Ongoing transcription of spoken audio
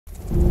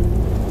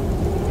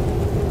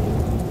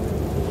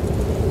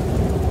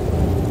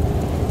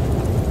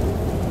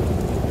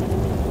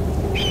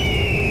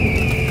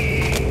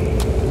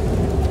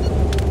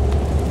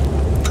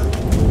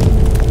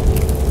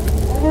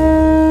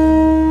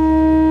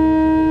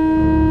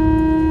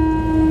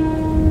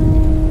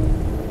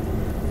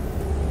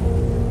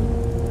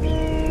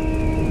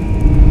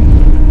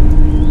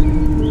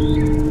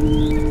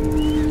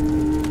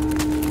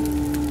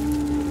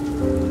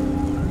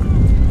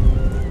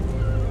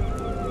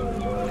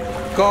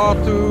Ka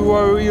tū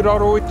au I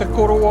raro I te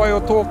koro ai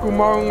o tōku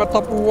maunga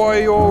tapu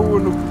ai o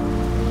unu.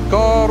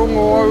 Ka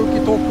rongo au ki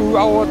tōku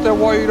awa te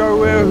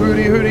Wairau e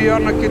huri huri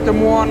ana ki te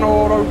moana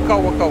o rau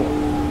kawa kawa.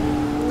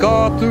 Ka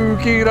tū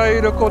ki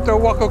reira ko te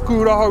waka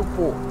kura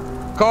haupō.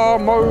 Ka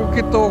mau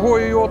ki te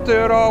hoi o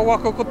te rā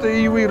waka ko te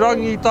iwi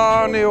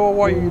Rangitāne o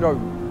Wairau.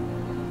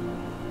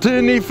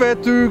 Tini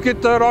whetū ki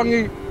te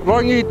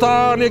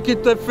Rangitāne ki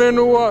te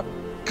whenua,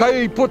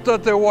 kei puta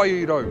te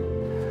Wairau.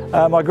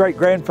 My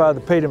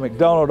great-grandfather Peter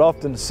MacDonald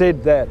often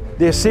said that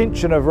the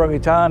ascension of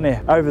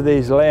Rangitāne over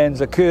these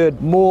lands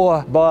occurred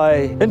more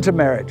by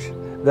intermarriage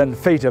than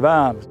feat of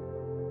arms.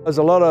 There's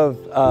a lot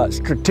of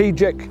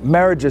strategic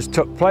marriages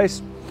took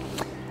place,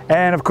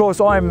 and of course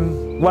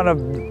I'm one of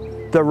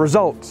the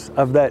results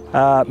of that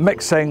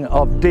mixing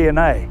of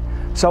DNA.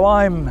 So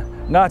I'm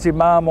Ngāti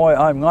Māmoe,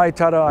 I'm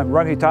Ngaitara, I'm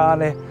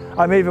Rangitāne,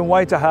 I'm even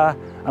Waitaha,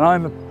 and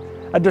I'm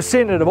a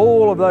descendant of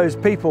all of those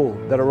people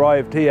that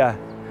arrived here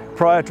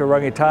prior to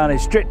Rangitāne,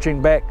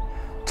 stretching back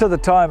to the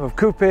time of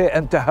Kupe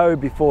and Te Hau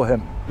before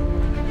him.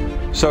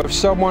 So if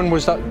someone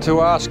was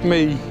to ask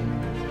me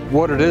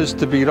what it is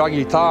to be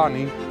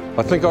Rangitāne,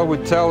 I think I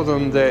would tell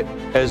them that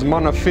as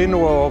mana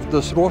whenua of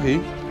this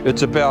rohi,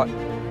 it's about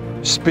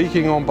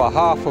speaking on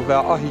behalf of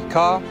our ahi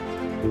kā.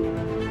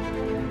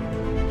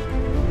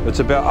 It's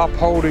about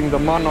upholding the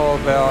mana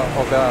of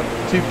our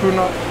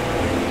tipuna,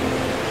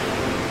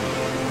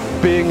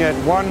 being at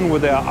one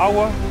with our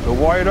awa, the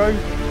Wairau,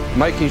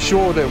 making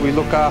sure that we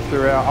look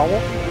after our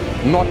awa,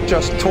 not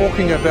just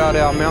talking about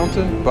our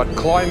mountain, but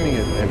climbing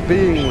it and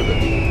being with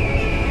it.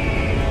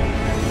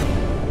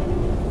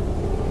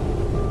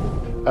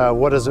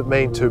 What does it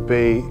mean to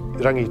be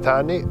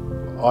Rangitāne?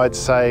 I'd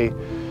say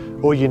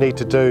all you need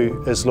to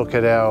do is look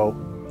at our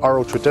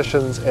oral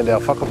traditions and our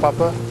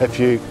whakapapa. If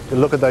you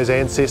look at those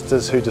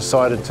ancestors who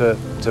decided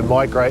to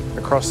migrate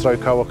across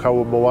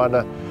Raukawa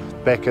Moana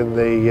back in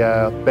the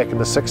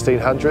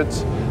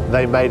 1600s,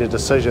 they made a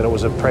decision. It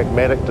was a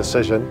pragmatic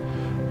decision,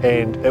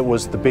 and it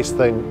was the best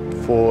thing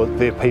for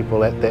their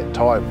people at that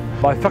time.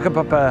 By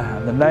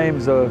whakapapa, the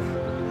names of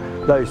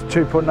those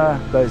tupuna,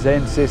 those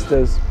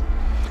ancestors,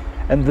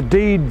 and the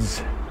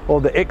deeds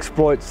or the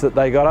exploits that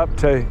they got up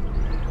to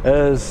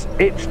is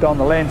etched on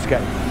the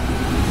landscape.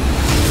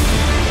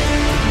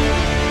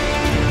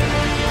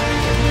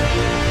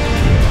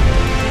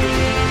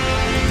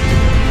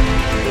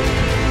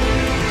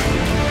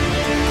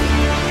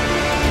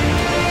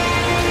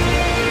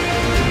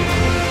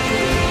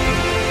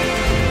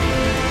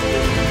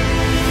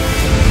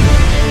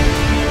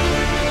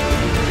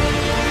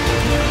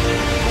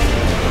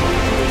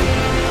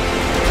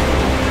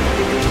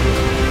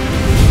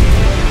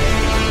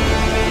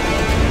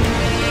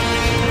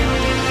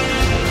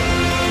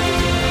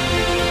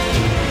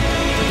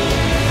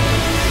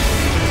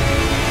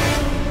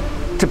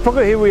 Te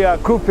Pukahiwi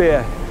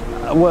Kupe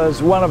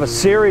was one of a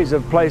series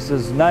of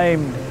places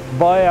named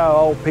by our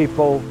old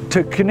people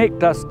to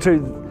connect us to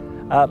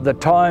the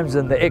times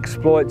and the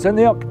exploits and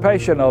the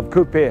occupation of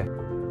Kupe.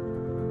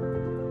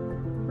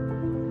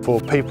 For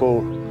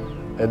people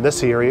in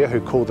this area who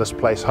call this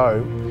place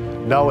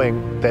home,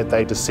 knowing that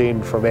they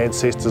descend from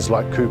ancestors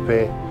like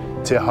Kupe,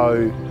 Te Hau,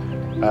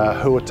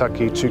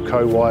 Huataki,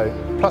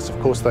 Tukauwai, plus of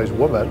course those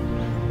women,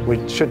 we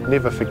should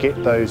never forget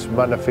those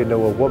mana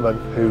whenua women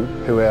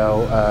who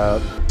our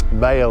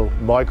male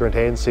migrant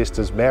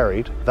ancestors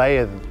married. They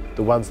are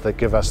the ones that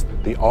give us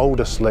the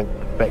oldest link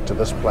back to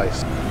this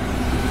place.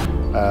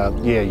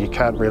 Yeah, you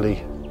can't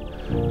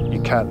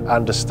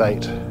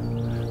understate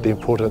the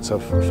importance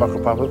of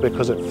whakapapa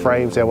because it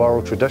frames our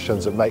oral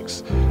traditions.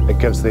 It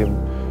gives them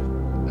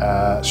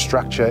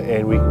structure,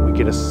 and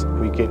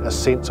we get a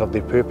sense of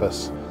their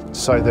purpose,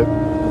 so that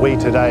we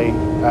today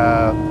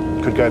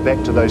could go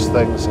back to those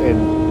things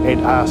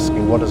and ask,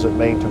 what does it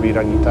mean to be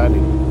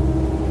Rangitāne?